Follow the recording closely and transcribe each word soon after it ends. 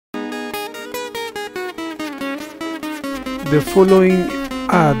The following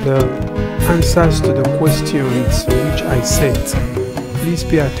are the answers to the questions which I set. Please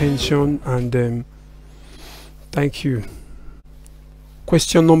pay attention and thank you.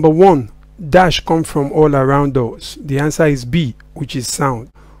 Question number 1. Dash come from all around us. The answer is B, which is sound.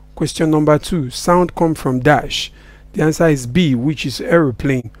 Question number 2. Sound come from dash. The answer is B, which is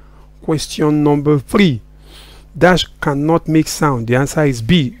aeroplane. Question number 3. Dash cannot make sound. The answer is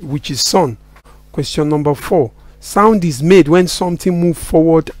B, which is sun. Question number 4. Sound is made when something moves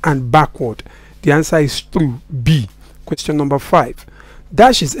forward and backward. The answer is true, B. Question number 5.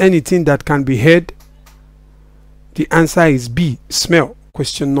 Dash is anything that can be heard. The answer is B, smell.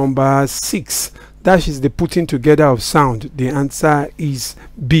 Question number 6. Dash is the putting together of sound. The answer is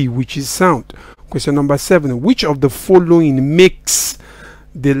B, which is sound. Question number 7. Which of the following makes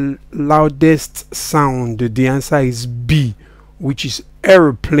the loudest sound? The answer is B, which is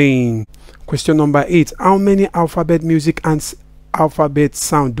aeroplane. Question number 8. How many alphabet music and alphabet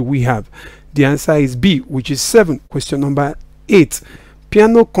sound do we have? The answer is B, which is 7. Question number 8.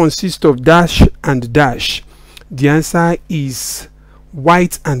 Piano consists of dash and dash. The answer is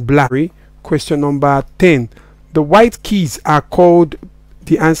white and black. Question number 10. The white keys are called.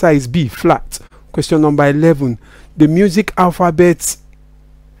 The answer is B, flat. Question number 11. The music alphabets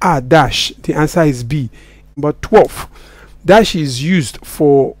are dash. The answer is B. Number 12. Dash is used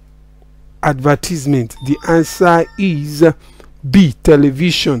for advertisement. The answer is B,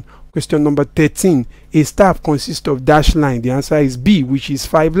 television. Question number 13. A staff consists of dash line. The answer is B, which is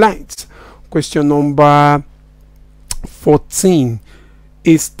 5 lines. Question number 14.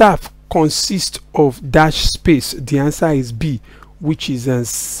 A staff consists of dash space. The answer is B, which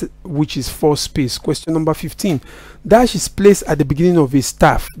is 4 space. Question number 15. Dash is placed at the beginning of a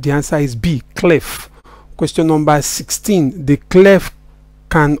staff. The answer is B, clef. Question number 16. The clef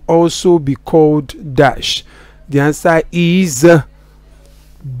can also be called dash. The answer is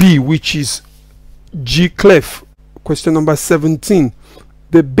B, which is G clef. Question number 17.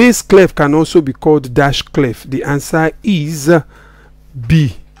 The bass clef can also be called dash clef. The answer is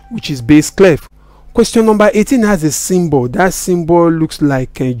B, which is bass clef. Question number 18 has a symbol. That symbol looks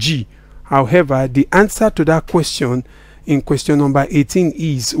like a G. However, the answer to that question in question number 18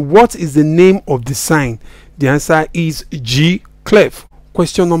 is, what is the name of the sign? The answer is G clef.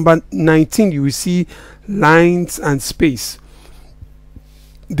 Question number 19, you will see lines and space.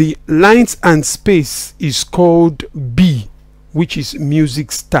 The lines and space is called B, which is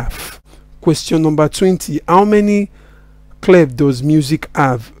music staff. Question number 20, how many clef does music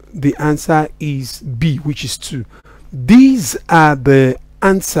have? The answer is B, which is 2. These are the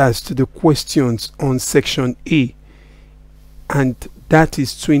answers to the questions on section A, and that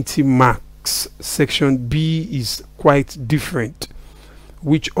is 20 marks. Section B is quite different,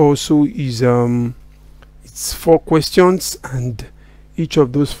 which also is it's 4 questions, and each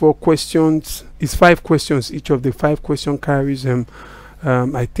of those 4 questions is 5 questions. Each of the 5 questions carries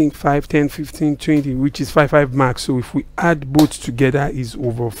I think 5, 10, 15, 20, which is 5 marks. So if we add both together is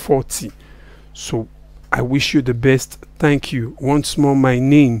over 40. So I wish you the best. Thank you once more. My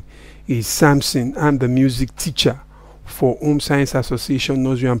name is Samson. I'm the music teacher for Home Science Association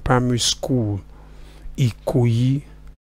Nursery and Primary School, Ikoyi.